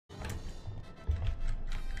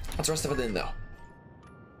What's the rest of it in though?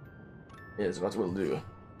 Is what we'll do.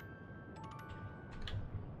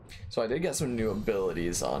 So I did get some new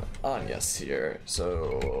abilities on Anya's here.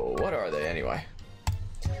 So what are they anyway?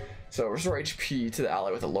 So restore HP to the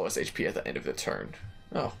ally with the lowest HP at the end of the turn.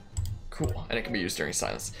 Oh, cool. And it can be used during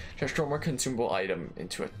silence. Transform more consumable item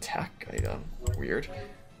into attack item. Weird.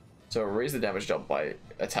 So raise the damage dealt by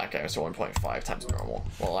attack items to 1.5 times normal.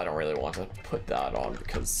 Well, I don't really want to put that on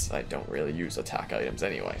because I don't really use attack items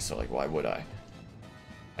anyway. So like, why would I?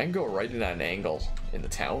 I can go right in at an angle in the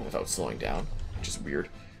town without slowing down, which is weird.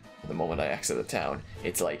 The moment I exit the town,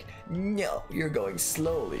 it's like, no, you're going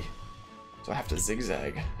slowly. So I have to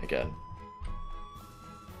zigzag again.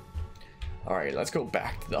 Alright, let's go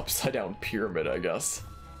back to the upside down pyramid, I guess.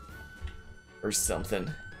 Or something.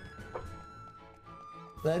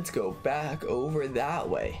 Let's go back over that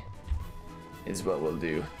way, is what we'll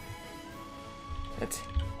do. Let's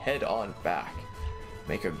head on back.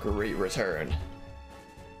 Make a great return,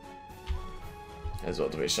 is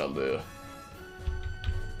what we shall do.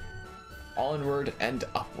 Onward and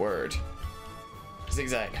upward.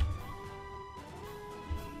 Zigzag.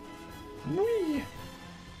 Whee!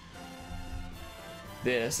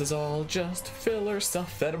 This is all just filler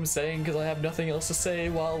stuff that I'm saying because I have nothing else to say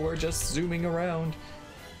while we're just zooming around.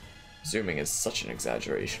 Zooming is such an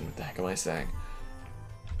exaggeration. What the heck am I saying?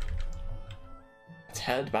 Let's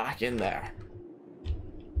head back in there.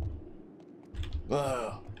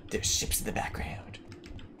 Whoa, there's ships in the background.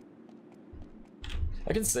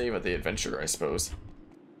 I can save at the adventure, I suppose.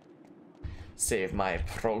 Save my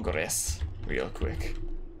progress real quick.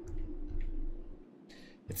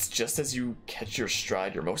 It's just as you catch your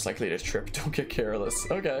stride, you're most likely to trip. Don't get careless.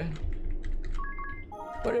 Okay.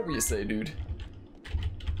 Whatever you say, dude.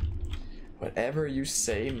 Whatever you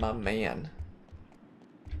say, my man.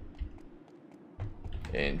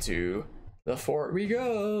 Into the fort we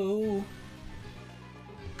go.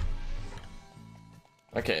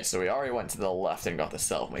 Okay, so we already went to the left and got the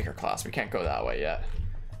Self-Maker class. We can't go that way yet.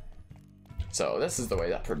 So this is the way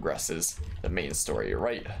that progresses the main story,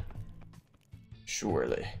 right?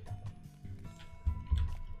 Surely.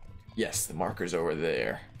 Yes, the marker's over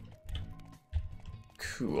there.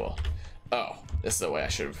 Cool. Oh, this is the way I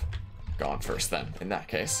should have gone first then, in that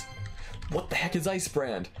case. What the heck is Ice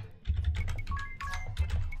Brand?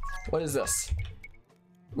 What is this?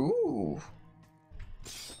 Ooh.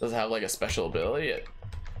 Does it have like a special ability?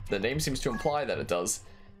 The name seems to imply that it does.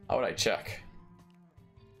 How would I check?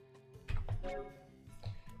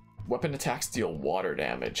 Weapon attacks deal water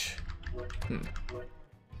damage.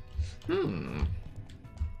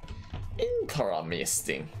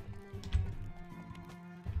 Interesting.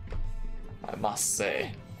 I must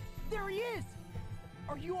say. There he is!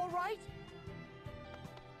 Are you alright?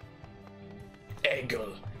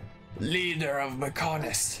 Egil, leader of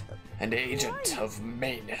Mechonis and agent of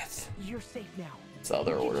Mayneth. You're safe now. It's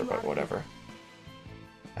other order, but whatever.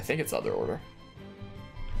 I think it's other order.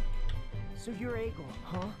 So you're Egil,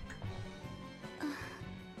 huh?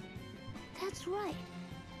 That's right.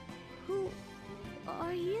 Who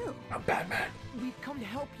are you? I'm Batman. We've come to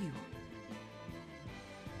help you.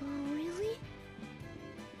 Oh, really?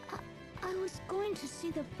 I was going to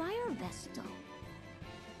see the fire vestal.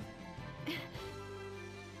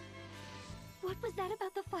 What was that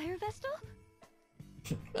about the fire vestal?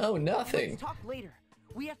 Oh, nothing. Let's talk later.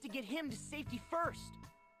 We have to get him to safety first.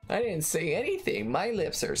 I didn't say anything. My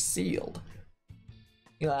lips are sealed.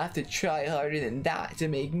 You'll have to try harder than that to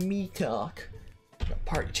make me talk.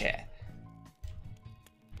 Party chat.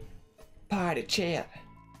 Party chat.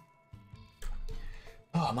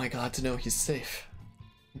 Oh, am I glad to know he's safe.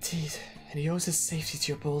 Indeed, and he owes his safety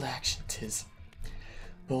to your bold action, 'tis.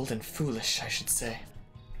 Bold and foolish, I should say.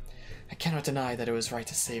 I cannot deny that it was right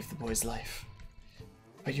to save the boy's life.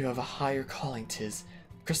 But you have a higher calling, 'tis.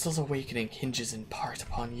 Crystal's awakening hinges in part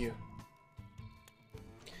upon you.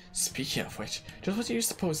 Speaking of which, just what do you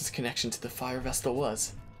suppose his connection to the fire vestal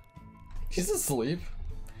was? He's asleep.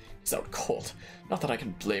 He's out cold. Not that I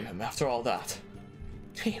can blame him after all that.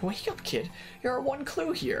 Hey, wake up, kid. You're our one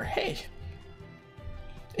clue here. Hey!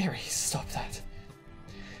 Aerie, stop that.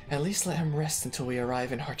 At least let him rest until we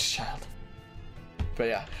arrive in Heartschild. But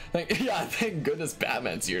yeah, thank goodness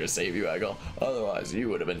Batman's here to save you, Egil. Otherwise, you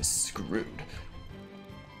would have been screwed.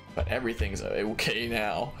 But everything's okay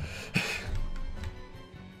now.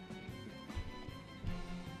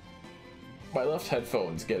 My left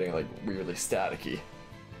headphone's getting like weirdly staticky.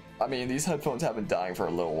 I mean, these headphones have been dying for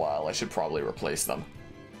a little while. I should probably replace them.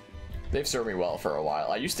 They've served me well for a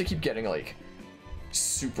while. I used to keep getting like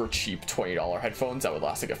super cheap $20 headphones that would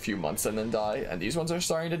last like a few months and then die. And these ones are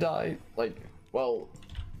starting to die. Like, well,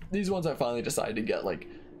 these ones I finally decided to get like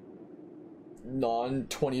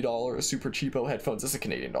non-$20 super cheapo headphones. This is a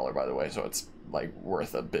Canadian dollar, by the way, so it's like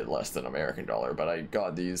worth a bit less than American dollar, but I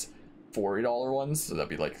got these $40 ones, so that'd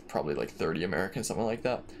be like probably like 30 American, something like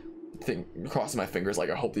that. Crossing my fingers, like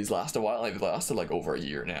I hope these last a while. They've lasted like over a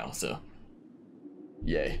year now, so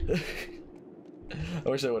yay. I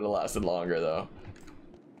wish they would have lasted longer though.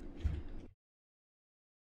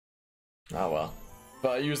 Oh well,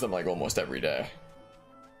 but I use them like almost every day.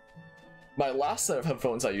 My last set of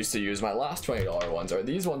headphones I used to use, my last $20 ones, are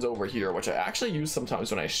these ones over here, which I actually use sometimes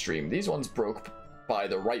when I stream. These ones broke by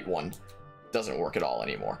the right one. Doesn't work at all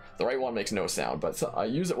anymore. The right one makes no sound, but I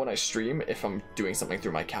use it when I stream if I'm doing something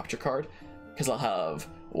through my capture card, because I'll have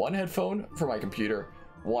one headphone for my computer,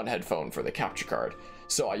 one headphone for the capture card.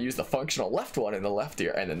 So I use the functional left one in the left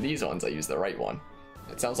ear, and then these ones I use the right one.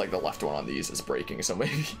 It sounds like the left one on these is breaking, so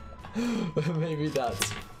maybe maybe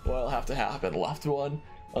that's what'll have to happen. Left one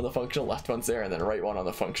on the functional left ones there, and then right one on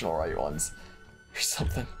the functional right ones, or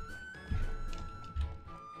something.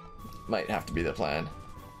 Might have to be the plan.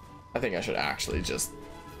 I think I should actually just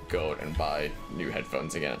go out and buy new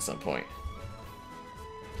headphones again at some point.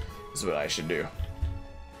 This is what I should do.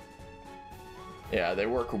 Yeah, they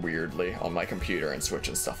work weirdly on my computer and Switch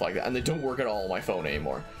and stuff like that, and they don't work at all on my phone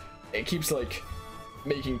anymore. It keeps like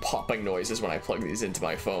making popping noises when I plug these into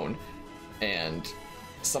my phone, and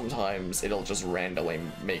sometimes it'll just randomly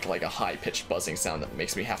make like a high-pitched buzzing sound that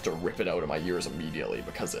makes me have to rip it out of my ears immediately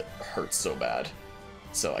because it hurts so bad.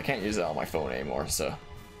 So I can't use it on my phone anymore, so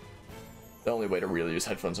the only way to really use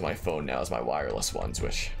headphones on my phone now is my wireless ones,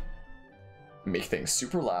 which make things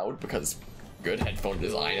super loud because good headphone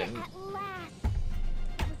design, At last.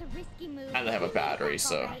 That was a risky move. and they have a battery,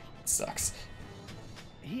 so Alright. it sucks.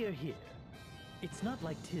 Here, here. It's not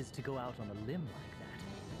like 'tis to go out on a limb like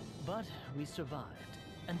that. But we survived,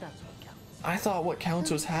 and that's what counts. I thought what counts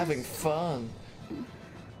was having fun.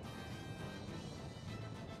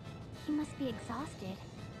 He must be exhausted.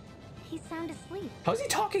 He's sound asleep. How's he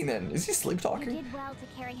talking then? Is he sleep You talking? did well to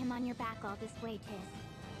carry him on your back all this way,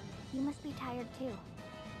 Tis. You must be tired too.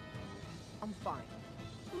 I'm fine.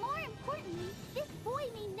 More importantly, this boy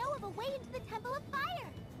may know of a way into the Temple of Fire.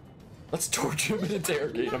 Let's torture him and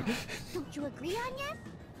interrogate him. Don't you agree, Agnes?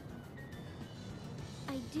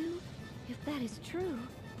 I do, if that is true.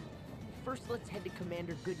 First, let's head to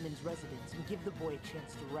Commander Goodman's residence and give the boy a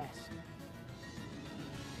chance to rest.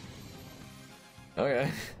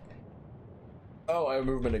 Okay. Oh, I have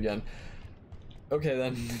movement again. Okay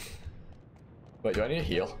then. Wait, do I need to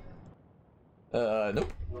heal?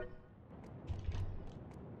 Nope.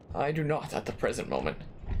 I do not at the present moment.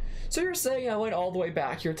 So you're saying I went all the way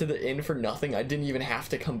back here to the inn for nothing? I didn't even have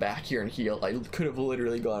to come back here and heal. I could have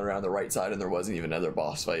literally gone around the right side and there wasn't even another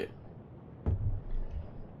boss fight.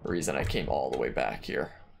 The reason I came all the way back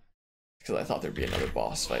here, because I thought there'd be another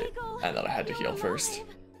boss fight and that I had to heal first.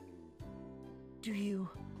 Do you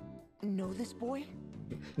know this boy?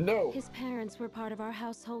 No! His parents were part of our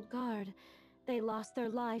household guard. They lost their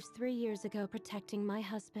lives 3 years ago protecting my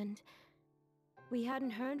husband. We hadn't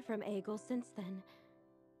heard from Egil since then.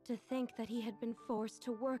 To think that he had been forced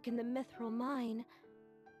to work in the Mithril mine.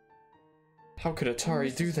 How could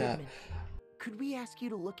Atari do Mrs. that? Goodman, could we ask you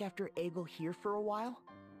to look after Egil here for a while?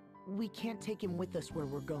 We can't take him with us where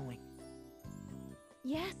we're going.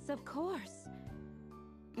 Yes, of course.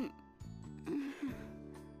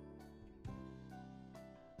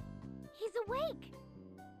 He's awake.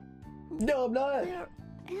 No, I'm not! Where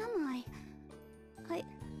am I?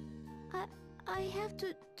 I have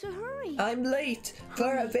to hurry. I'm late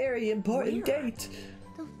for a very important Where? date.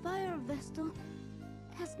 The fire vestal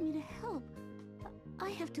asked me to help.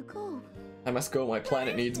 I have to go. I must go, my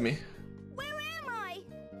planet needs me. Where am I?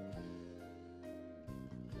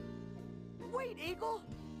 Wait, Egil!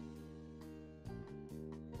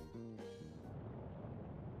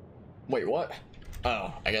 Wait, what?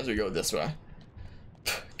 Oh, I guess we go this way.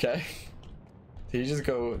 Okay. Did you just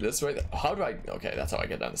go this way? How do I? Okay, that's how I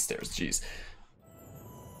get down the stairs. Jeez.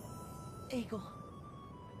 Egil,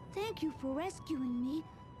 Thank you for rescuing me,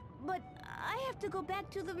 but I have to go back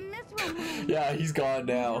to the Mithril mine. Yeah, he's gone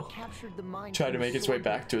now. captured the mine. Tried to from make the its way sword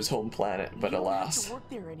back to his home planet, but you don't have alas. to work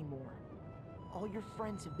there anymore. All your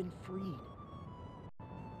friends have been freed.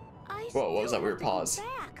 I Whoa, what was still that weird have to go pause?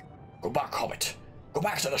 back. Go back, Hobbit. Go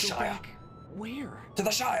back to the Go Shire. back. Where? To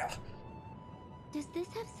the Shire. Does this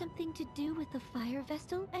have something to do with the fire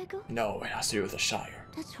vestal, Egil? No, it has to do with the Shire.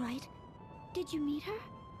 That's right. Did you meet her?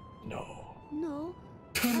 No. No.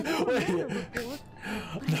 I've never met her before,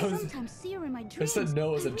 but That I was- sometimes see her in my I dreams. said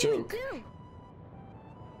no as a I really joke. do.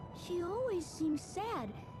 She always seems sad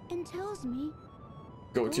and tells me,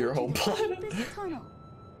 Go to your home the planet. deepest tunnel.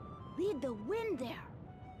 Lead the wind there.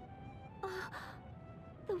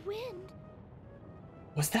 The wind.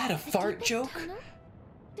 Was that a The fart deepest joke? tunnel?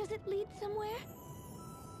 Does it lead somewhere?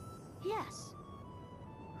 Yes.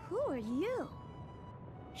 Who are you?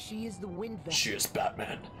 She is the wind vessel. She is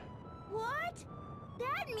Batman. What?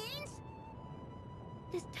 That means...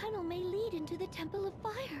 This tunnel may lead into the Temple of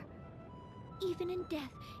Fire. Even in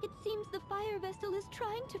death, it seems the fire vessel is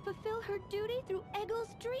trying to fulfill her duty through Egil's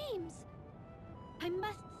dreams. I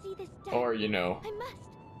must see this done. Or, you know, I must.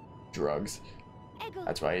 drugs. Egil,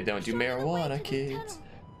 That's why you don't do show me the way marijuana, to this kids. tunnel.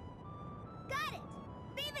 Got it.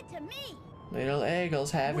 Leave it to me. Little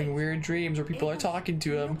Eagle's having Wait. weird dreams where people are Eagles talking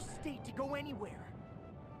to him. No state to go anywhere.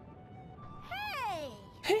 Hey!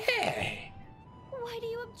 Hey! Why do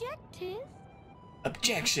you object, Tiz?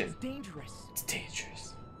 Objection! It's dangerous. It's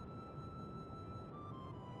dangerous.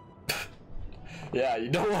 Yeah, you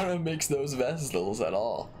don't want to mix those vessels at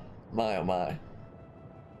all. My oh my.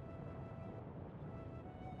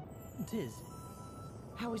 Tiz,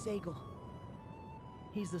 How is Egil?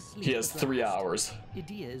 he's asleep. He has at 3 last. hours.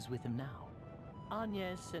 Idia is with him now.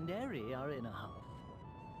 Agnes and Eri are in a huff.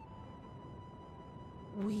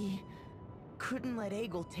 We couldn't let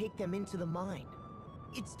Egil take them into the mine.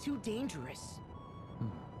 It's too dangerous.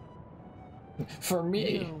 For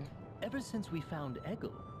me. You know, ever since we found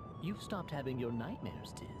Egil, you've stopped having your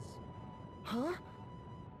nightmares, Tiz. Huh?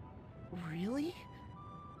 Really?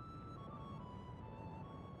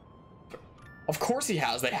 Of course he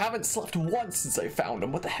has. They haven't slept once since I found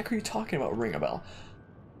him. What the heck are you talking about, Ring a Bell?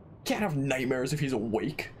 Can't have nightmares if he's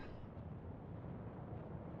awake.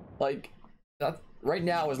 Like, that right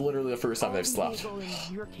now is literally the first time I'll they've leave slept. Egil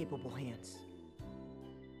in your capable hands.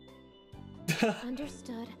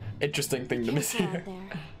 Understood. Interesting thing to miss Careful here. out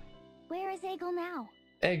there. Where is Egil now?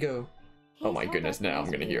 Ego. Oh He's my held goodness, up now in I'm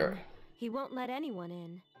his gonna hear room. it. He won't let anyone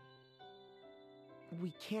in.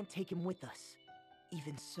 We can't take him with us.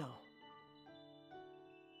 Even so.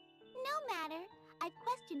 No matter. I've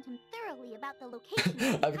questioned him thoroughly about the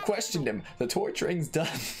location. of the I've questioned him. The torturing's done.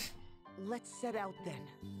 Let's set out then.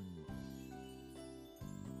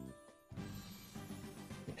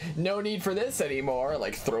 No need for this anymore.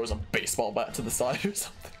 Like throws a baseball bat to the side or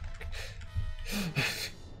something.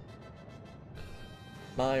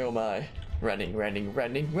 My oh my. Running, running,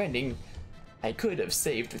 running, running. I could have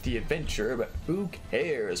saved with the adventure, but who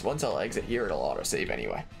cares? Once I'll exit here, it'll autosave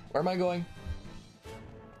anyway. Where am I going?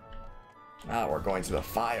 Ah, we're going to the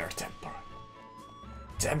Fire Temple.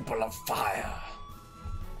 Temple of Fire.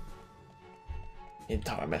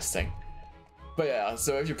 Interesting. But yeah,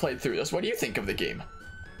 so if you played through this, what do you think of the game?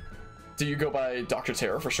 Do you go by Dr.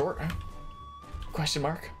 Terror for short? Question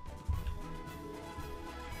mark.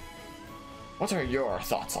 What are your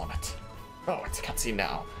thoughts on it? Oh, it's a cutscene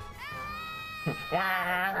now.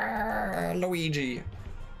 Luigi.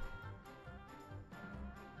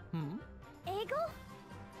 Egil?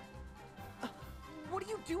 What are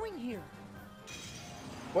you doing here?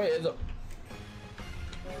 Wait, is it...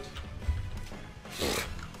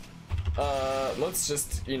 let's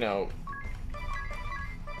just, you know,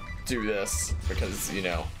 do this because, you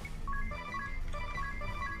know,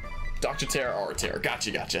 Dr. Terror or Terror.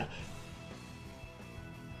 Gotcha.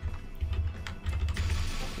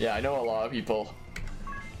 Yeah, I know a lot of people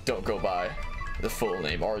don't go by the full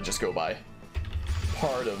name or just go by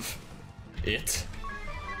part of it,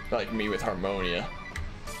 like me with Harmonia.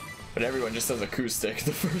 But everyone just says acoustic,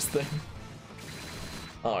 the first thing.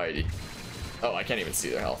 Alrighty. Oh, I can't even see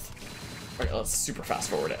their health. Okay, let's super fast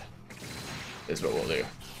forward it. This is what we'll do.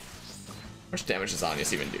 How much damage does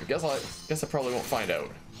Agnes even do? Guess I probably won't find out.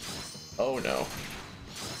 Oh no.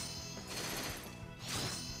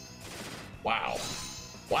 Wow.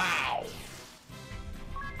 Wow.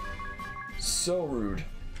 So rude.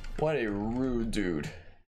 What a rude dude.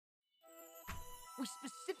 We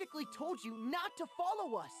specifically told you not to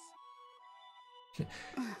follow us.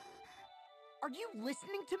 Are you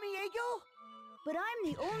listening to me, Egil? But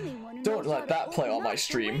I'm the only one who Don't knows let how to that play open on my up the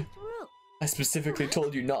stream. way through. I specifically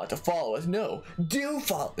told you not to follow us. No, do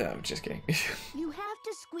follow. No, I'm just kidding. You have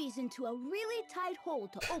to squeeze into a really tight hole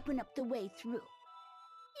to open up the way through.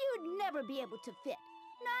 You'd never be able to fit.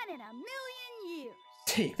 Not in a million years.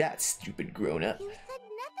 Take that, stupid grown-up. You said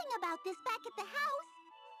nothing about this back at the house.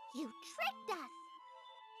 You tricked us.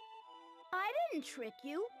 I didn't trick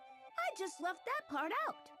you. I just left that part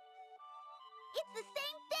out. It's the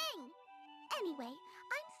same thing. Anyway,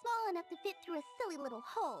 I'm small enough to fit through a silly little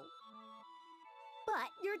hole. But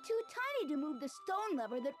you're too tiny to move the stone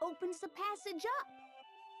lever that opens the passage up.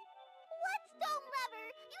 What stone lever?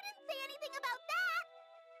 You didn't say anything about that.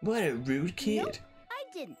 What a rude kid. Nope, I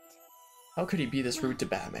didn't. How could he be this rude to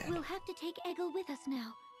Batman? We'll have to take Egil with us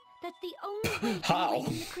now. That's the only way to How?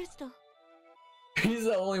 awaken the crystal. He's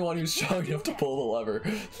the only one who's strong enough to pull the lever.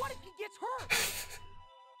 What if he gets hurt?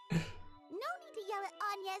 No need to yell at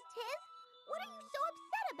Anya's, Tiz. What are you so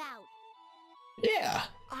upset about? Yeah,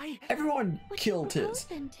 everyone What's killed your his. propose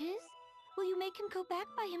then, Tiz? Will you make him go back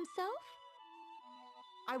by himself?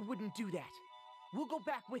 I wouldn't do that. We'll go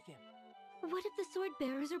back with him. What if the sword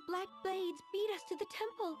bearers or black blades beat us to the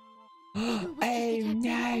temple? Eagle was just Oh attacked by an no!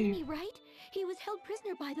 enemy, right? He was held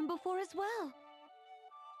prisoner by them before as well.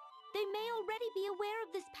 They may already be aware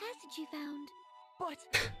of this passage you found. But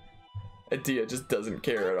Adia just doesn't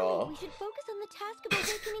care at I believe all. we should focus on the task of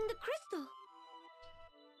awakening the crystal.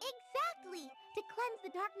 Exactly! To cleanse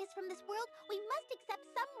the darkness from this world, we must accept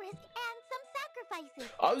some risk and some sacrifices.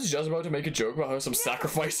 I was just about to make a joke about how some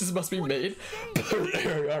sacrifices must be made, but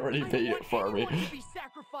Harry already made it for me. I don't want anyone to be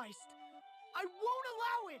sacrificed. I won't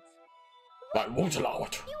allow it. I won't allow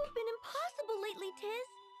it. You have been impossible lately, Tiz.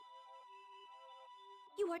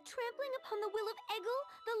 You are trampling upon the will of Eggle,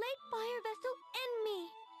 the late fire vessel, and me.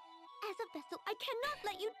 As a vessel, I cannot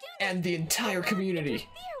let you do this. And the entire community.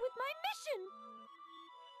 Interfere with my mission.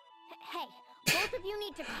 Hey, both of you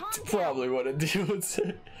need to calm down. Probably what Adia would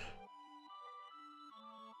say.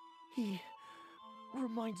 He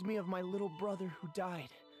reminds me of my little brother who died.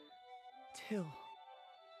 Till.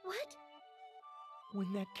 What?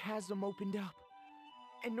 When that chasm opened up,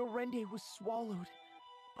 and Norende was swallowed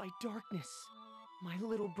by darkness. My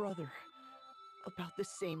little brother, about the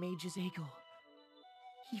same age as Egil,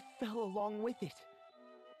 he fell along with it,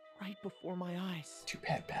 right before my eyes. Too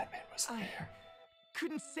bad Batman wasn't there.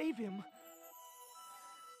 Couldn't save him.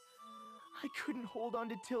 I couldn't hold on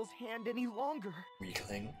to Till's hand any longer.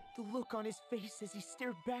 Weakling. The look on his face as he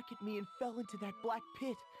stared back at me and fell into that black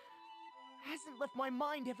pit hasn't left my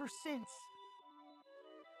mind ever since.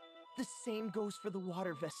 The same goes for the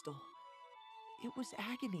water vestal. It was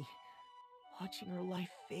agony, watching her life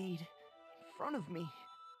fade in front of me.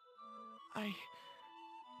 I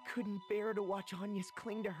couldn't bear to watch Agnes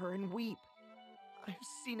cling to her and weep. I've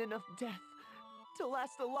seen enough death to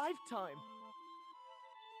last a lifetime.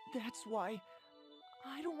 That's why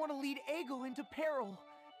I don't want to lead Egil into peril,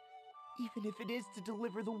 even if it is to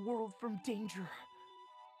deliver the world from danger.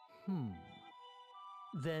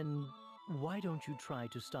 Then why don't you try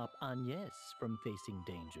to stop Agnes from facing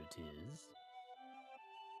danger, Tiz?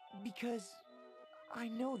 Because I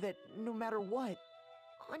know that no matter what,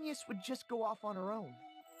 Agnes would just go off on her own.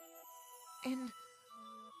 And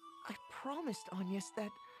I promised Agnes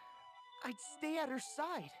that I'd stay at her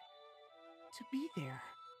side, to be there,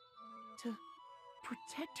 to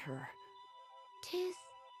protect her. Tiz.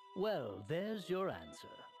 Well, there's your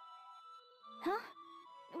answer. Huh?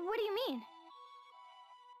 What do you mean?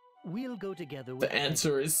 We'll go together with The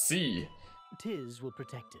answer is C. Tiz will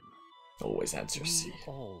protect him. Always answer We C.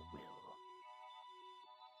 all will.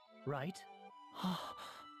 Right?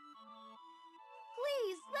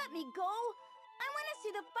 Please, let me go. I want to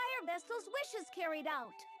see the fire vessel's wishes carried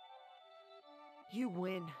out. You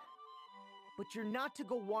win. But you're not to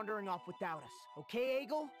go wandering off without us, okay,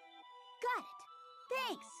 Egil? Got it.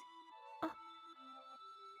 Thanks.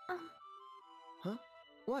 Huh?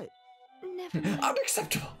 What? Never mind.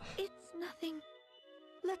 Unacceptable. It's nothing.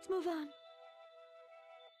 Let's move on.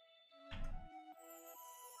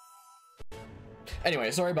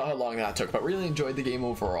 Anyway, sorry about how long that took, but really enjoyed the game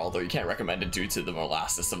overall, though you can't recommend it due to the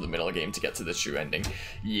molasses of the middle of the game to get to the true ending.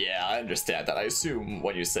 Yeah, I understand that. I assume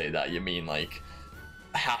when you say that, you mean like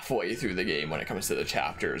halfway through the game when it comes to the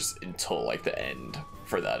chapters until like the end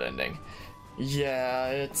for that ending. Yeah,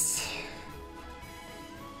 it's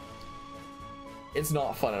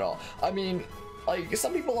not fun at all. I mean, like,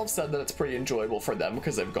 some people have said that it's pretty enjoyable for them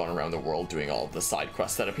because they've gone around the world doing all of the side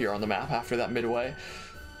quests that appear on the map after that midway,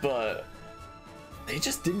 but they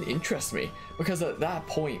just didn't interest me because at that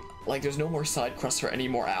point, like, there's no more side quests for any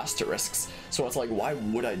more asterisks, so it's like, why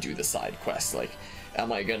would I do the side quests? Like,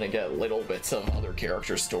 am I gonna get little bits of other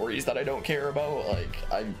character stories that I don't care about? Like,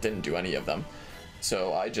 I didn't do any of them,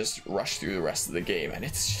 so I just rushed through the rest of the game, and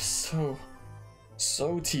it's just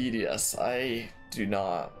so tedious. I do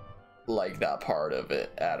not like that part of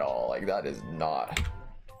it at all. Like, that is not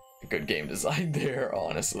good game design there,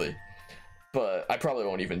 honestly. But I probably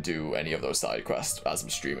won't even do any of those side quests as I'm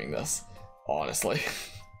streaming this, honestly.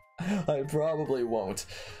 I probably won't.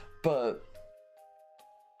 But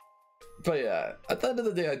yeah, at the end of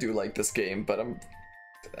the day, I do like this game, but I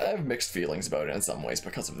have mixed feelings about it in some ways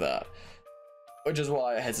because of that. Which is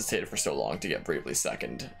why I hesitated for so long to get Bravely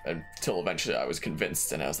Second, until eventually I was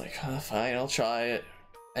convinced, and I was like, oh, fine, I'll try it.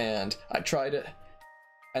 And I tried it,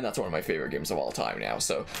 and that's one of my favorite games of all time now.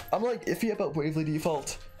 So I'm like iffy about Bravely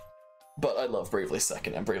Default, But I love Bravely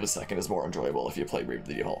Second, and Bravely Second is more enjoyable if you play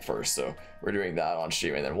Bravely Default first, so we're doing that on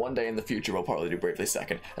stream, and then one day in the future we'll probably do Bravely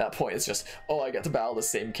Second. At that point it's just, oh, I get to battle the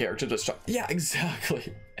same character, just try. Yeah,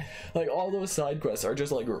 exactly. Like, all those side quests are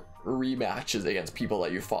just like rematches against people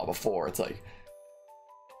that you fought before. It's like,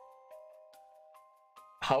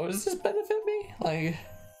 how does this benefit me?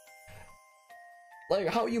 Like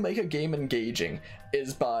how you make a game engaging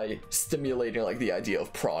is by stimulating like the idea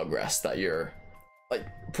of progress, that you're like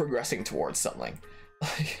progressing towards something.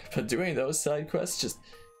 But doing those side quests just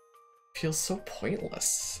feels so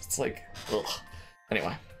pointless. It's like, ugh.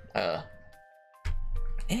 Anyway,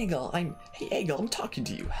 Eggle, hey Eggle, I'm talking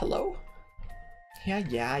to you. Hello?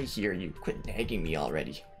 Yeah, I hear you. Quit nagging me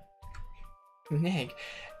already. Nag,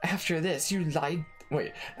 after this, you lied.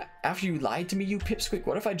 Wait, after you lied to me, you pipsqueak,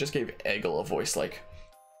 what if I just gave Eggle a voice like,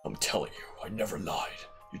 I'm telling you, I never lied.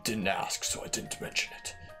 You didn't ask, so I didn't mention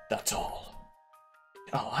it. That's all.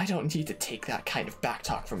 Oh, I don't need to take that kind of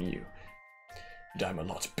backtalk from you. And I'm a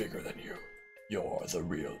lot bigger than you. You're the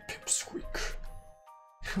real pipsqueak.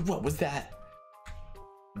 What was that?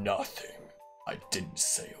 Nothing. I didn't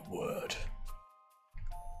say a word.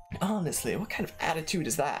 Honestly, what kind of attitude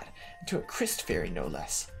is that? To a Christ fairy, no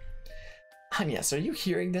less. Hanyas, are you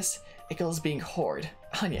hearing this? Ickle's being horrid.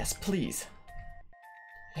 Hanyas, please.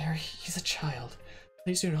 Harry, he's a child.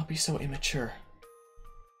 Please do not be so immature.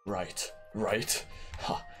 Right.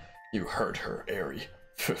 Ha, you heard her, Airy.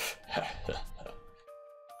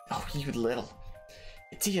 Oh, you little.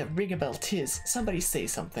 Dear, ring a bell, tis. Somebody say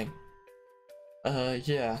something.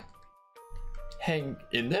 Yeah. Hang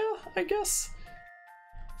in there, I guess?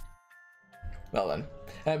 Well then.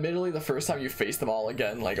 Admittedly, the first time you face them all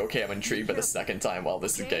again, like, okay, I'm intrigued, but the second time, well,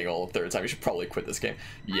 this is getting old, the third time, you should probably quit this game.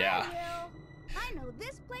 Yeah. I know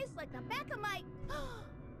this place like the back of my...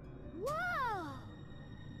 Whoa!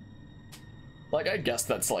 Like, I guess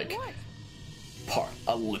that's, like,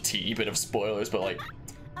 a teeny bit of spoilers, but, like,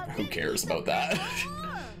 who cares about that?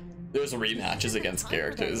 There's rematches against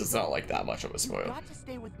characters, it's not, like, that much of a spoiler.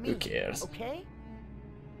 Who cares? Okay?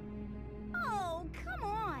 Oh, come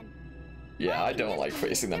on! Yeah, I don't like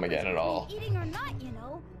facing them again at all. Eating or not, you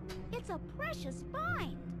know, it's a precious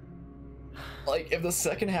find. Like, if the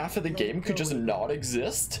second half of the game could just not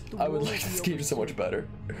exist, I would like this game so much better.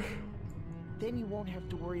 Then you won't have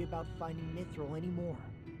to worry about finding Mithril anymore.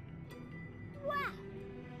 Wow!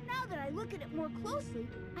 Now that I look at it more closely,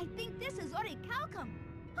 I think this is Orichalcum.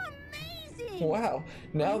 Amazing! Wow,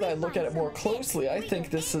 now that I look at it more closely, I think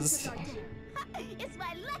this is... It's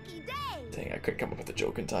my lucky day! Dang, I couldn't come up with a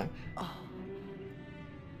joke in time.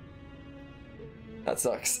 That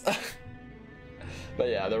sucks. But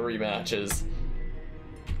yeah, the rematches.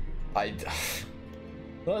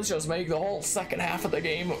 Let's just make the whole second half of the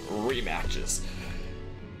game rematches.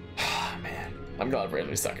 Man, I'm glad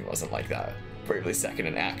Bravely Second wasn't like that. Bravely Second,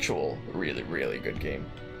 an actual, really, really good game.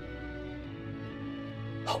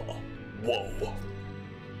 Oh, whoa.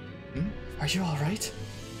 Are you alright?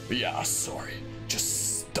 Yeah, sorry.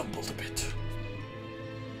 Just stumbled a bit.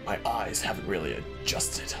 My eyes haven't really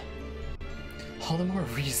adjusted. All the more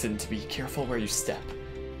reason to be careful where you step.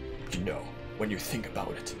 You know, when you think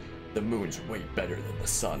about it, the moon's way better than the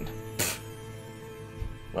sun. Pfft.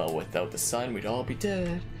 Well, without the sun, we'd all be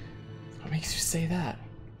dead. What makes you say that?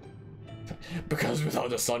 Because without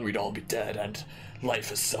the sun, we'd all be dead, and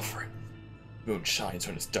life is suffering. Moon shines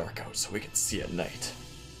when it's dark out, so we can see at night.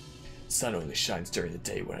 Sun only shines during the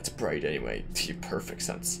day when it's bright anyway. Perfect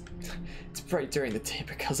sense. It's bright during the day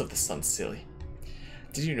because of the sun, silly.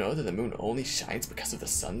 Did you know that the moon only shines because of the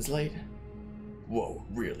sun's light? Whoa,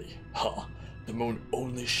 really? Huh. The moon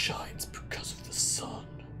only shines because of the sun.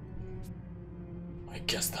 I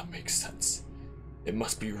guess that makes sense. It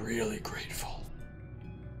must be really grateful.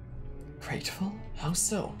 Grateful? How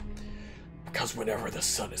so? Because whenever the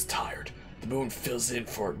sun is tired, the moon fills in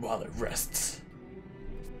for it while it rests.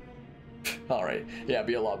 Alright, yeah, it'd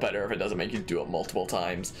be a lot better if it doesn't make you do it multiple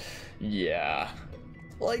times. Yeah.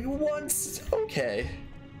 Like, once, okay.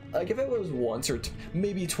 Like, if it was once or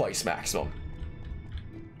maybe twice maximum.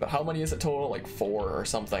 But how many is it total? Like 4 or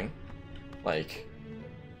something? Like...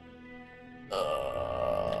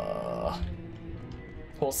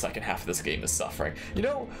 whole second half of this game is suffering. You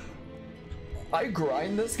know, I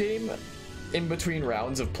grind this game in between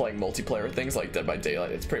rounds of playing multiplayer things like Dead by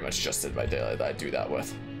Daylight. It's pretty much just Dead by Daylight that I do that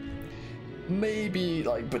with. Maybe,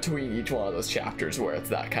 like, between each one of those chapters where it's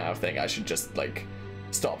that kind of thing, I should just, like,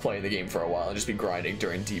 stop playing the game for a while and just be grinding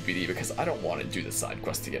during DBD, because I don't want to do the side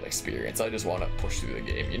quest to get experience. I just want to push through the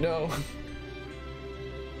game, you know?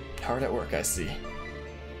 Hard at work, I see.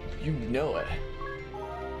 You know it.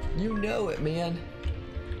 You know it, man.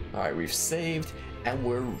 Alright, we've saved, And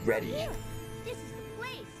we're ready. Here, this is the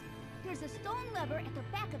place. There's a stone lever at the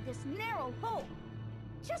back of this narrow hole.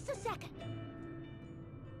 Just a second.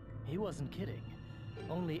 He wasn't kidding.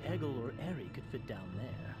 Only Eggle or Eri could fit down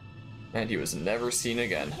there. And he was never seen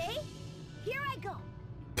again. Okay, here I go.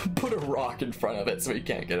 Put a rock in front of it so he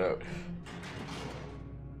can't get out.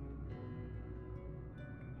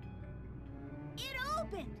 It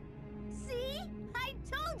opened. See? I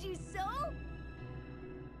told you so.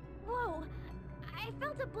 Whoa! I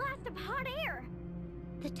felt a blast of hot air.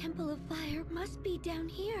 The Temple of Fire must be down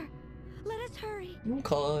here. Let us hurry.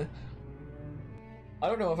 Okay. I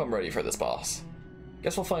don't know if I'm ready for this boss.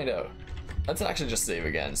 Guess we'll find out. Let's actually just save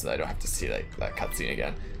again so that I don't have to see that cutscene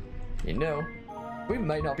again. You know, we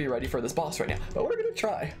might not be ready for this boss right now, but we're gonna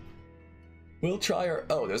try. We'll try our...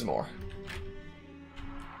 Oh, there's more.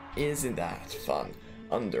 Isn't that fun?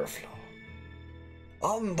 Underflow.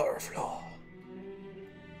 Underflow.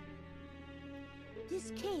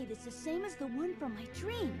 This cave is the same as the one from my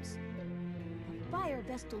dreams. The fire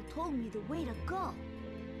vestal told me the way to go.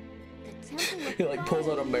 The temple of He like pulls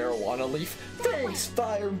out a Fire is marijuana leaf. that way. Thanks,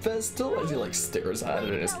 Fire Vestal! As he like stares at it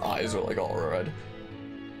and his eyes are like all red.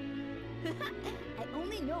 I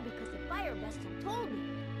only know because the fire vestal told me.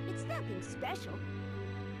 It's nothing special.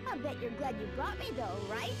 I bet you're glad you brought me though,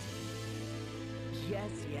 right?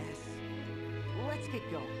 Yes, yes. Let's get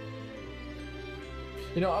going.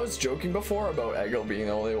 You know, I was joking before about Eggle being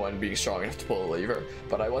the only one being strong enough to pull the lever,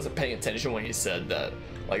 but I wasn't paying attention when he said that,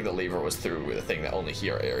 like, the lever was through the thing that only he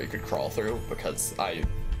or Eri could crawl through, because I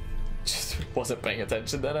just wasn't paying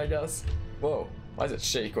attention then, I guess. Whoa, why does it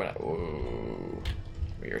shake when I... Whoa.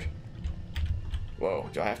 Weird. Whoa,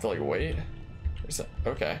 do I have to, like, wait? Is that...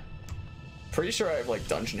 Okay. Pretty sure I have, like,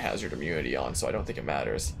 dungeon hazard immunity on, so I don't think it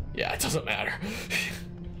matters. Yeah, it doesn't matter.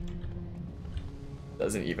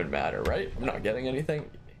 Doesn't even matter, right? I'm not getting anything.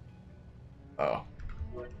 Oh,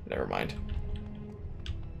 never mind.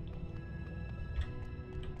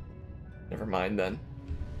 Never mind then.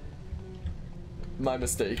 My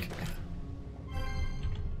mistake.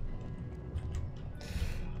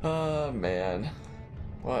 Oh man,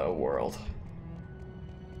 what a world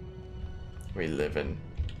we live in.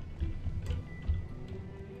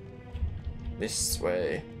 This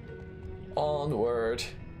way, onward.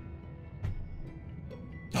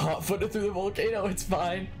 Oh, put it through the volcano, it's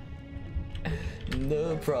fine.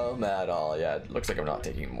 No problem at all. Yeah, it looks like I'm not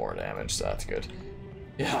taking more damage, so that's good.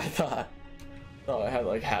 Yeah, I thought I had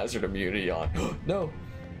like hazard immunity on. No.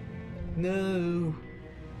 No.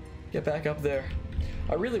 Get back up there.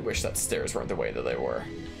 I really wish that stairs weren't the way that they were.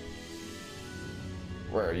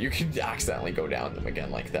 Where you could accidentally go down them again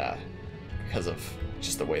like that. Because of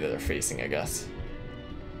just the way that they're facing, I guess.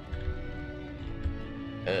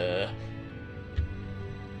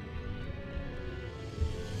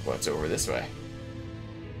 What's over this way?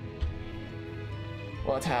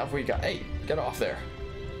 What have we got? Hey, get off there.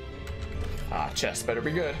 Ah, chest better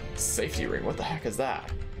be good. Safety ring, what the heck is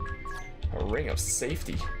that? A ring of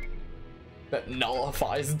safety. That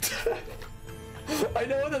nullifies death. I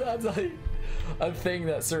know that that's like a thing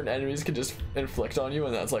that certain enemies can just inflict on you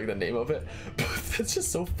and that's like the name of it. But that's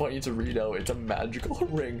just so funny to read out. It's a magical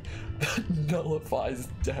ring that nullifies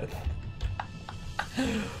death.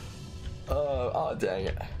 Oh dang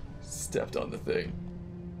it. Stepped on the thing.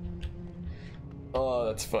 Oh,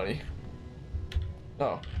 that's funny.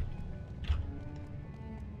 Oh.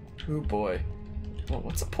 Oh boy. Well,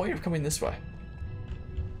 what's the point of coming this way?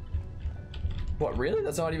 What, really?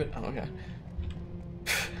 That's not even... Oh, okay.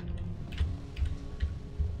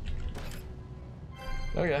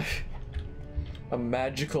 Okay. A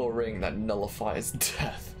magical ring that nullifies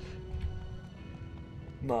death.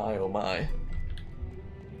 My, oh my.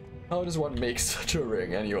 How does one make such a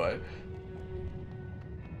ring anyway?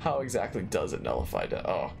 How exactly does it nullify death?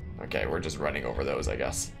 Oh, okay, we're just running over those, I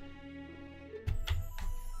guess.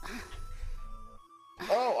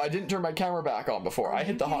 Oh, I didn't turn my camera back on before. I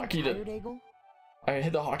hit the hotkey to... I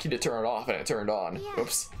hit the hotkey to turn it off and it turned on. Yeah.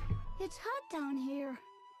 Oops. It's hot down here.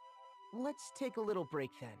 Let's take a little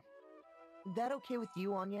break then. That okay with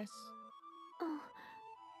you, Agnes? Oh,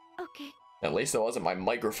 okay. At least it wasn't my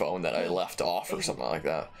microphone that I left off or something like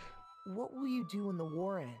that. What will you do when the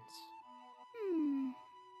war ends?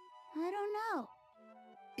 I don't know.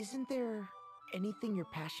 Isn't there anything you're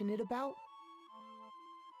passionate about?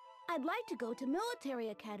 I'd like to go to military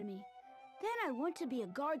academy. Then I want to be a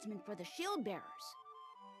guardsman for the shield bearers.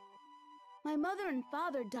 My mother and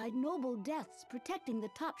father died noble deaths protecting the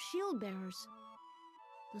top shield bearers.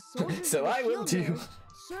 The soldiers So of the I will shield too. bearers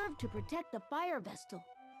served to protect the fire vestal.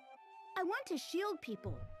 I want to shield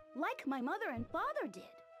people, like my mother and father did.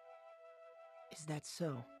 Is that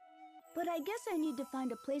so? But I guess I need to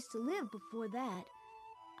find a place to live before that.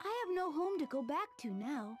 I have no home to go back to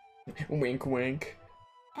now. Wink, wink.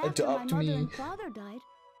 After my Adopt mother me. and father died,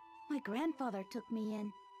 my grandfather took me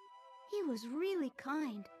in. He was really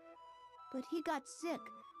kind, but he got sick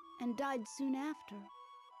and died soon after.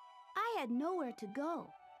 I had nowhere to go,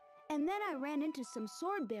 and then I ran into some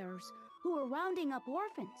sword bearers who were rounding up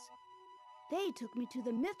orphans. They took me to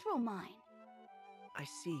the mithril mine. I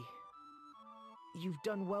see. You've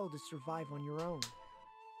done well to survive on your own.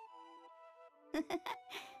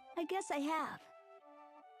 I guess I have.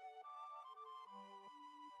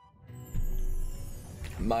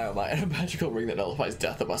 My oh my, and a magical ring that nullifies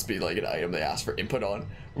death. That must be like an item they asked for input on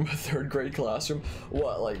from a 3rd grade classroom.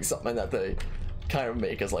 What, like something that they kind of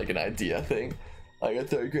make as like an idea thing? Like a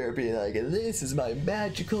 3rd grader being like, this is my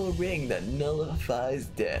magical ring that nullifies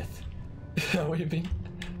death. Is that what you mean?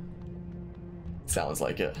 Sounds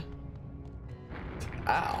like it.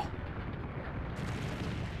 Ow.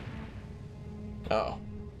 Oh.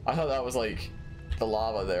 I thought that was like the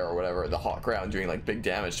lava there or whatever, the hot ground doing like big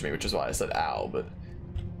damage to me, which is why I said ow, but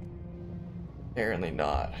apparently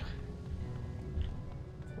not.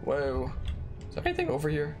 Whoa. Is there anything over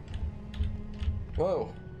here?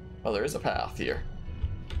 Whoa. Oh, there is a path here.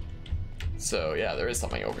 So yeah, there is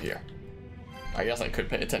something over here. I guess I could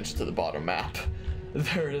pay attention to the bottom map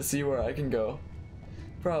there to see where I can go.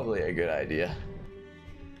 Probably a good idea.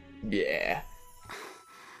 Yeah.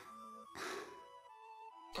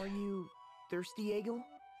 Are you thirsty, Egil?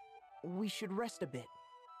 We should rest a bit.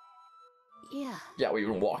 Yeah. Yeah, we've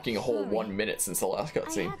been walking a whole Sorry. 1 minute since the last I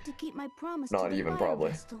cutscene. have to keep my promise Not to the even, fire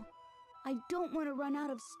probably. Vestal. I don't want to run out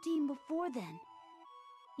of steam before then.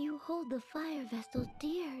 You hold the fire vestal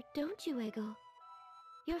dear, don't you, Egil?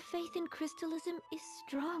 Your faith in crystalism is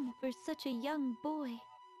strong for such a young boy.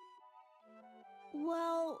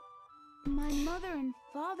 Well, my mother and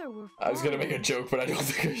father were I was gonna make a foreigners. joke, but I don't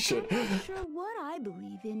think I should. I'm not sure what I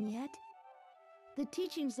believe in yet. The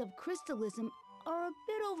teachings of crystalism are a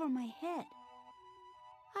bit over my head.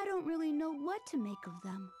 I don't really know what to make of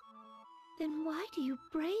them. Then why do you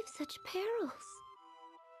brave such perils?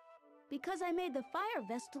 Because I made the fire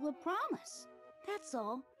vestal a promise. That's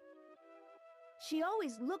all. She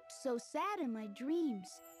always looked so sad in my dreams.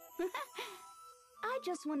 I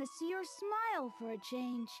just want to see her smile for a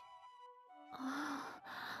change.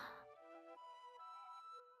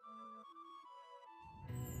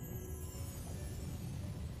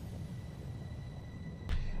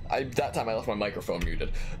 That time I left my microphone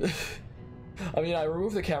muted. I mean, I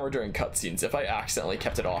removed the camera during cutscenes. If I accidentally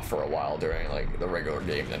kept it off for a while during like the regular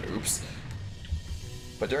game, then oops.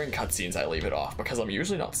 But during cutscenes, I leave it off because I'm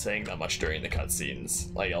usually not saying that much during the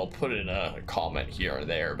cutscenes. Like, I'll put in a comment here and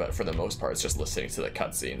there, but for the most part, it's just listening to the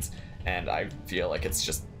cutscenes. And I feel like it's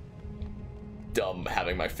just dumb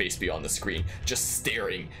having my face be on the screen, just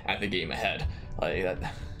staring at the game ahead. Like,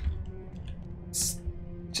 that...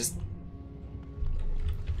 Just...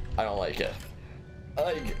 I don't like it.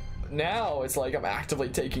 Like, now it's like I'm actively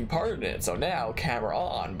taking part in it, so now camera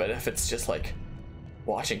on, but if it's just like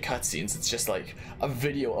watching cutscenes, it's just like a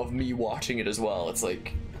video of me watching it as well. It's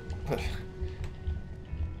like,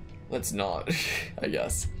 let's not, I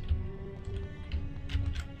guess.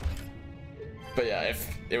 But yeah,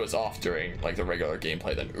 if it was off during like the regular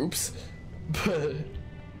gameplay, then oops.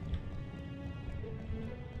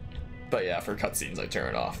 But yeah, for cutscenes I turn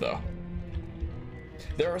it off though.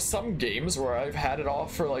 There are some games where I've had it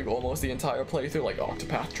off for like almost the entire playthrough, like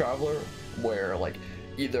Octopath Traveler, where like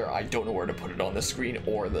either I don't know where to put it on the screen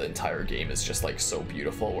or the entire game is just like so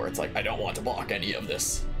beautiful where it's like I don't want to block any of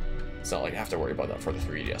this. It's not like I have to worry about that for the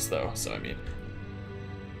 3DS though, so I mean.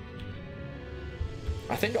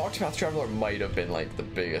 I think Octopath Traveler might have been like the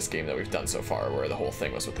biggest game that we've done so far where the whole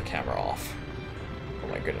thing was with the camera off. Oh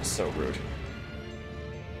my goodness, so rude.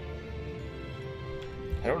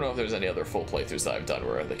 I don't know if there's any other full playthroughs that I've done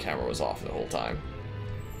where the camera was off the whole time.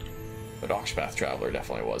 But Octopath Traveler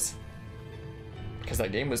definitely was. Because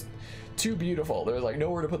that game was too beautiful. There was like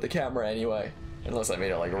nowhere to put the camera anyway. Unless I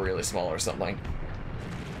made it like really small or something.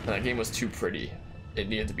 And that game was too pretty. It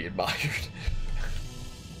needed to be admired.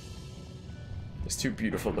 It's too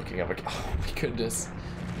beautiful looking of a... Oh my goodness.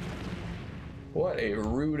 What a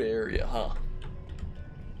rude area, huh?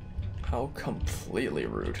 How completely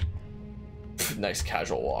rude. Nice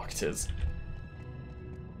casual walk, tis.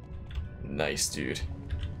 Nice, dude.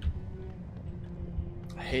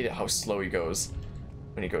 I hate it how slow he goes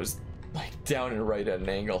when he goes like down and right at an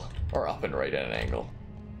angle or up and right at an angle.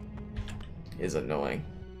 It is annoying,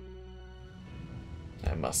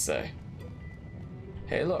 I must say.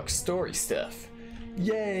 Hey look, story stuff.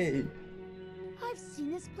 Yay! I've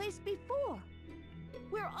seen this place before.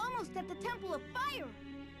 We're almost at the Temple of Fire!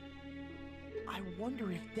 I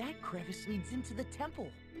wonder if that crevice leads into the temple.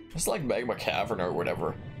 It's like Magma Cavern or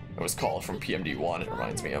whatever it was called from PMD1, it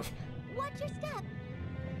reminds me of. Watch your step.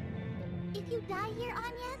 If you die here,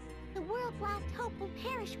 Agnes, the world's last hope will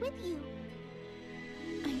perish with you.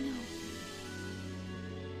 I know.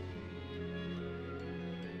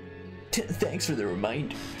 Thanks for the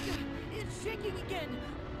reminder. It's shaking again.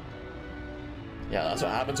 Yeah, that's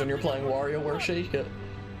what happens when you're playing WarioWare Shake It.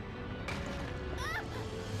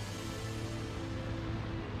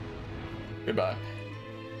 Goodbye.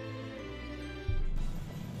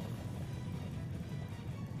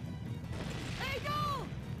 Hey, go!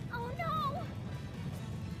 Oh no!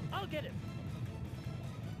 I'll get him.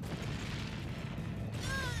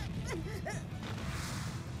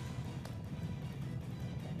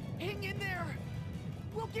 Hang in there!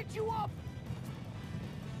 We'll get you up!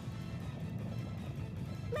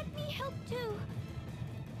 Let me help too.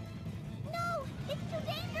 No! It's too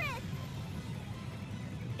dangerous!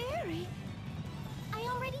 Eri! I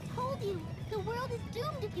already told you. The world is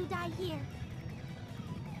doomed if you die here.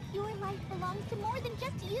 Your life belongs to more than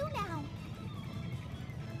just you now.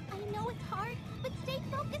 I know it's hard, but stay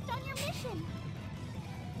focused on your mission.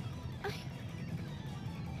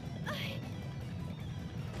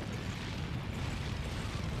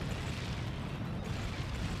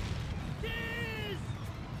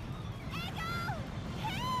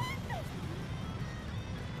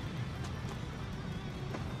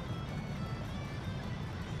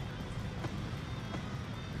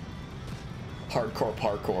 Hardcore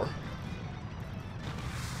parkour.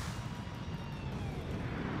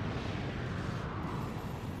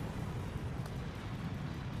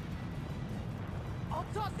 I'll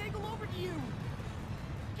toss Eggle over to you!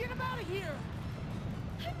 Get him out of here!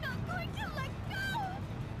 I'm not going to let go!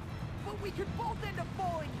 But we could both end up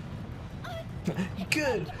falling!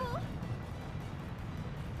 Good.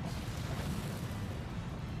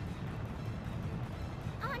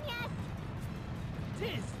 Agnes!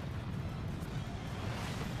 Tiz!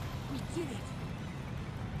 We did it!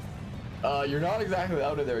 You're not exactly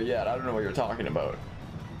out of there yet. I don't know what you're talking about.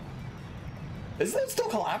 Isn't it still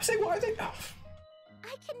collapsing? Why are they? Oh.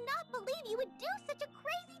 I cannot believe you would do such a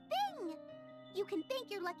crazy thing! You can thank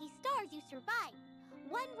your lucky stars you survived.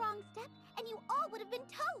 One wrong step, and you all would have been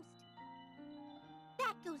toast!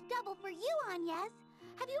 That goes double for you, Agnes!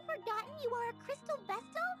 Have you forgotten you are a crystal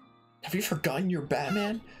vestal? Have you forgotten you're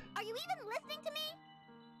Batman? Are you even listening to me?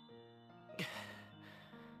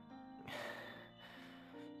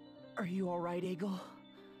 Are you alright, Eggle?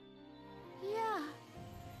 Yeah.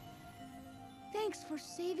 Thanks for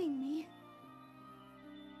saving me.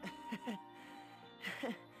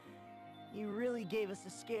 You really gave us a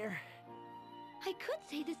scare. I could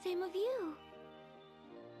say the same of you.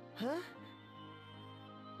 Huh?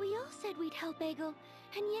 We all said we'd help Eggle,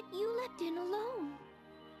 and yet you leapt in alone.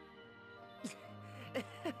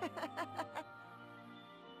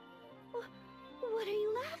 What are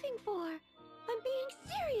you laughing for? I'm being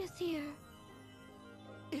serious here.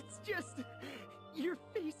 It's just... your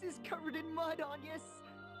face is covered in mud, Agnes.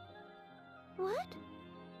 What?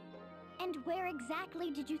 And where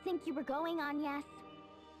exactly did you think you were going, Agnes?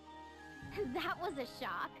 That was a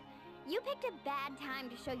shock. You picked a bad time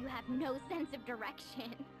to show you have no sense of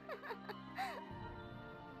direction.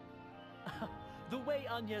 The way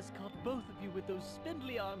Agnes caught both of you with those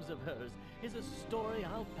spindly arms of hers is a story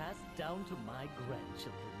I'll pass down to my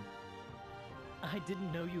grandchildren. I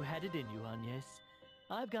didn't know you had it in you, Agnes.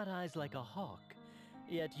 I've got eyes like a hawk,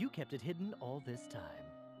 yet you kept it hidden all this time.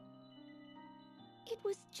 It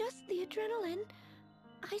was just the adrenaline.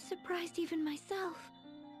 I surprised even myself.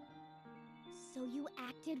 So you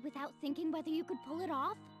acted without thinking whether you could pull it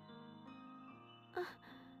off?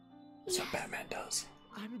 That's Yes. what Batman does.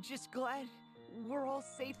 I'm just glad we're all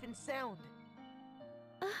safe and sound.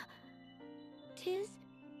 Tiz,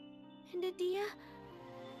 and Adia,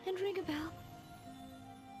 and Ringabel.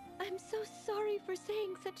 I'm so sorry for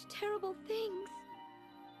saying such terrible things.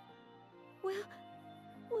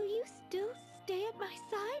 Will you still stay at my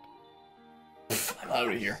side? I'm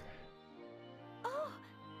out of here. Oh,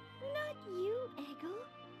 not you, Eggle.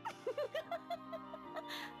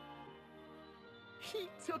 He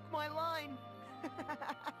took my line.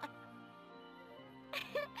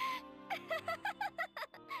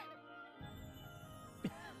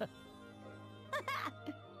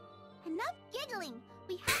 Enough giggling!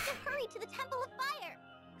 We have to hurry to the Temple of Fire!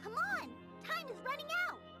 Come on! Time is running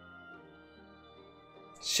out!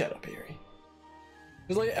 Shut up, Eri.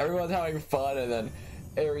 It's like everyone's having fun, and then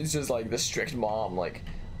Eri's just like the strict mom, like,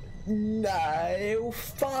 no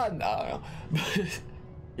fun. I don't know.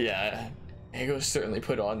 Yeah, Ego certainly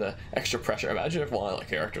put on the extra pressure. Imagine if one of the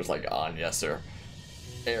characters like Agnes or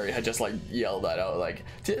Ari had just like yelled that out, like,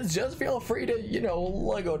 just feel free to, you know,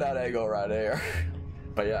 Lego that Ego right there.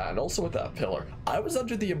 But yeah, and also with that pillar, I was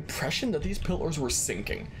under the impression that these pillars were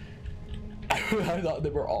sinking. I thought they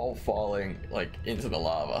were all falling like into the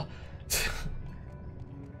lava.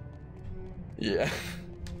 Yeah.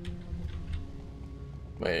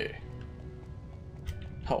 Wait.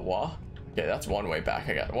 Oh, what? Okay, that's one way back.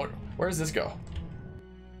 I got one. Where does this go?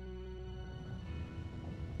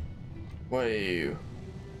 Wait.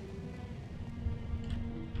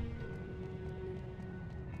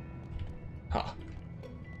 Huh.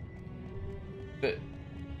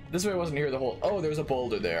 This way wasn't here the whole. Oh, there was a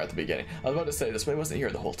boulder there at the beginning. I was about to say this way wasn't here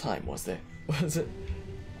the whole time, was there? Was it?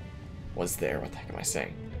 Was there? What the heck am I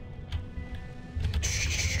saying?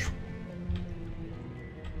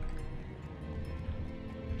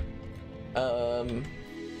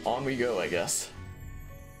 On we go, I guess.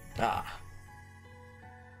 Ah.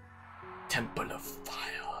 Temple of Fire.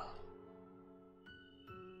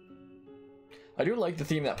 I do like the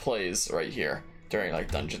theme that plays right here during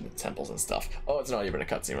like dungeons and temples and stuff. Oh, it's not even a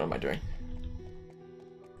cutscene. What am I doing?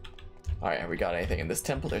 Alright, have we got anything in this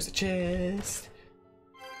temple? There's a chest.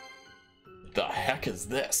 The heck is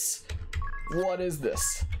this? What is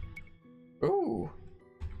this? Ooh.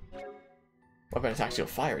 Weapon attacks deal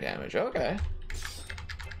fire damage. Okay.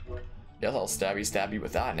 Guess I'll stabby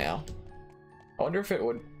with that now. I wonder if it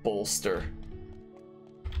would bolster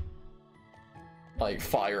like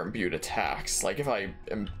fire imbued attacks. Like if I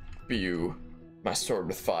imbue my sword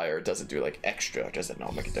with fire, does it do like extra? Does it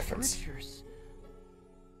not make a difference? Scriptures.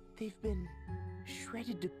 They've been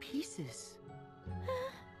shredded to pieces.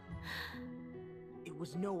 It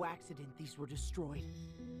was no accident these were destroyed.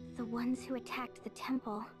 The ones who attacked the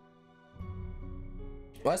temple.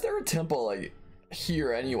 Why is there a temple like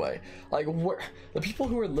here anyway? Like where the people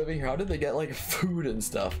who are living here, how did they get like food and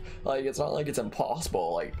stuff? Like it's not like it's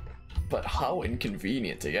impossible, like, but how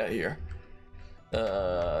inconvenient to get here.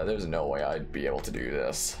 There's no way I'd be able to do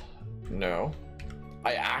this. No.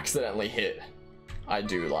 I accidentally hit I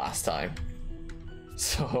do last time.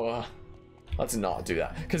 So let's not do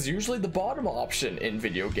that. Because usually the bottom option in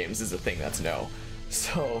video games is a thing that's no.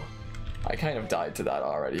 So I kind of died to that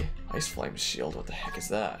already. Ice Flame Shield, what the heck is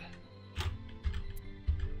that?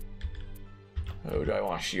 Who do I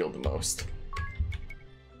want to shield the most?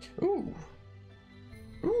 Ooh.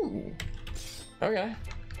 Ooh. Okay.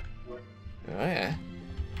 Oh yeah.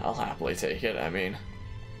 I'll happily take it, I mean.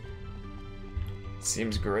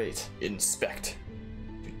 Seems great. Inspect.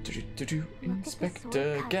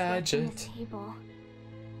 Inspector Gadget.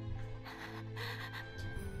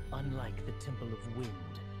 Unlike the Temple of Wind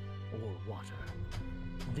or Water,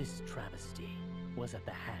 this travesty was at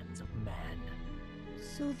the hands of man.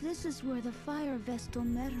 So this is where the fire vestal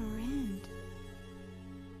met her end.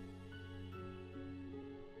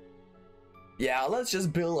 Yeah, let's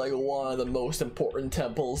just build like one of the most important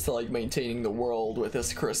temples to like maintaining the world with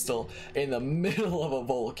this crystal in the middle of a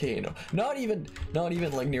volcano. Not even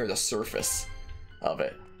like near the surface of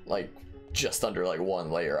it, like just under like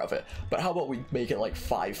one layer of it. But how about we make it like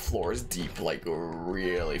 5 floors deep, like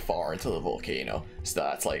really far into the volcano, so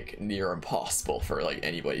that's like near impossible for like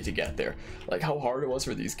anybody to get there. Like how hard it was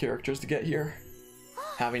for these characters to get here,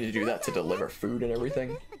 having to do that to deliver food and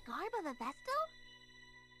everything. Is this the garb of a vestal?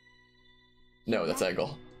 No, that's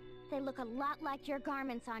Eggle. They look a lot like your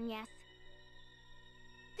garments, Agnes.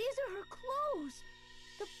 These are her clothes.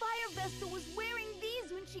 The fire vestal was wearing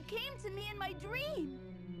these when she came to me in my dream.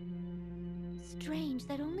 Strange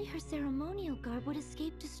that only her ceremonial garb would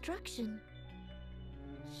escape destruction.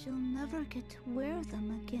 She'll never get to wear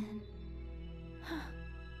them again.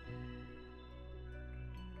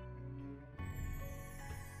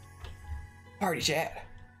 Party chat.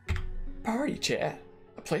 Party chat.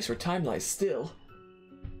 A place where time lies still.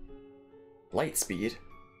 Light speed.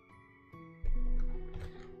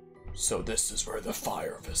 So this is where the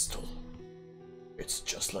fire vestal. It's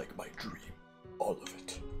just like my dream. All of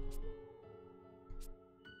it.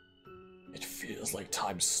 It feels like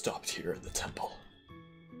time stopped here in the temple.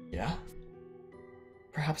 Yeah?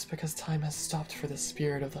 Perhaps because time has stopped for the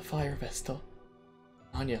spirit of the fire vestal.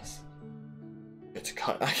 Agnes. It's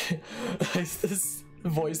cut. This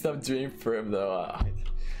voice I'm doing for him though.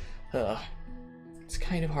 It's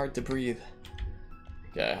kind of hard to breathe.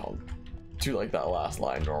 Okay, I'll do like that last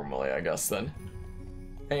line normally, I guess then.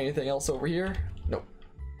 Anything else over here? Nope.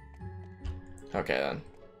 Okay then.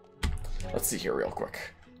 Let's see here real quick.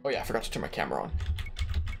 Oh yeah, I forgot to turn my camera on.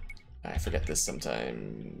 I forget this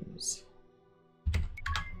sometimes.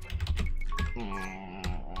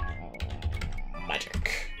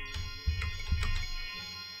 Magic.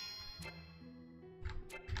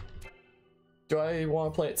 Do I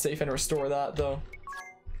want to play it safe and restore that, though?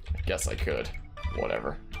 I guess I could.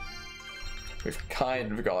 Whatever. We've kind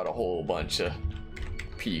of got a whole bunch of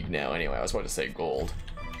Peeg now anyway. I was about to say gold.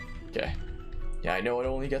 Okay. Yeah, I know it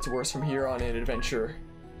only gets worse from here on in Adventure.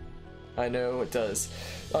 I know it does.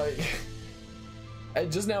 It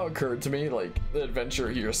just now occurred to me, like, the Adventure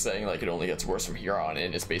here saying, like, it only gets worse from here on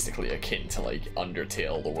in is basically akin to, like,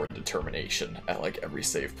 Undertale, the word determination, at, like, every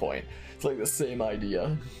save point. It's, like, the same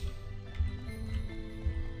idea.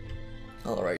 Alright.